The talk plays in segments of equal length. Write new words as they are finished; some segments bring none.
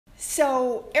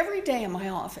So every day in my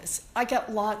office, I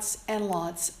get lots and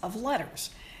lots of letters.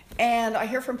 And I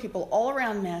hear from people all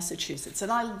around Massachusetts.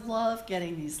 And I love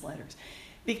getting these letters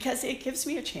because it gives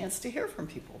me a chance to hear from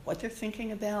people, what they're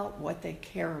thinking about, what they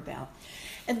care about.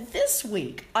 And this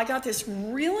week, I got this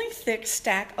really thick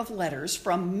stack of letters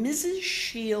from Mrs.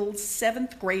 Sheild's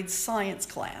 7th grade science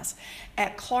class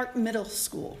at Clarke Middle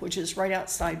School, which is right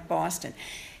outside Boston.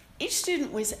 Each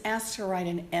student was asked to write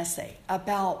an essay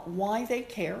about why they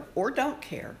care or don't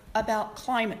care about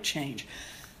climate change.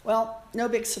 Well, no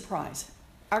big surprise.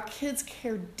 Our kids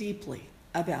care deeply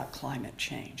about climate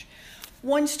change.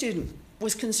 One student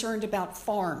was concerned about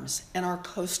farms and our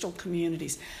coastal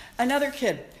communities. Another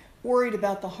kid worried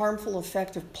about the harmful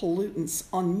effect of pollutants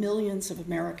on millions of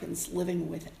Americans living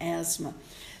with asthma.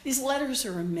 These letters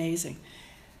are amazing.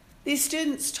 These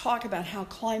students talk about how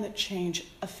climate change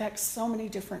affects so many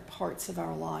different parts of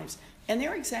our lives, and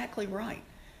they're exactly right.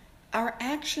 Our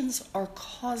actions are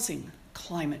causing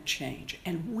climate change,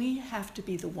 and we have to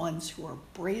be the ones who are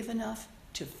brave enough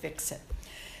to fix it.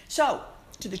 So,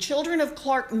 to the children of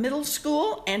Clarke Middle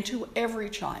School and to every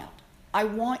child, I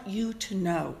want you to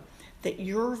know that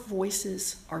your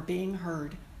voices are being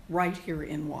heard right here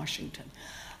in Washington.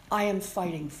 I am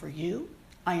fighting for you,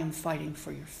 I am fighting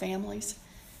for your families,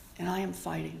 and I am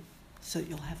fighting so that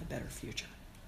you'll have a better future.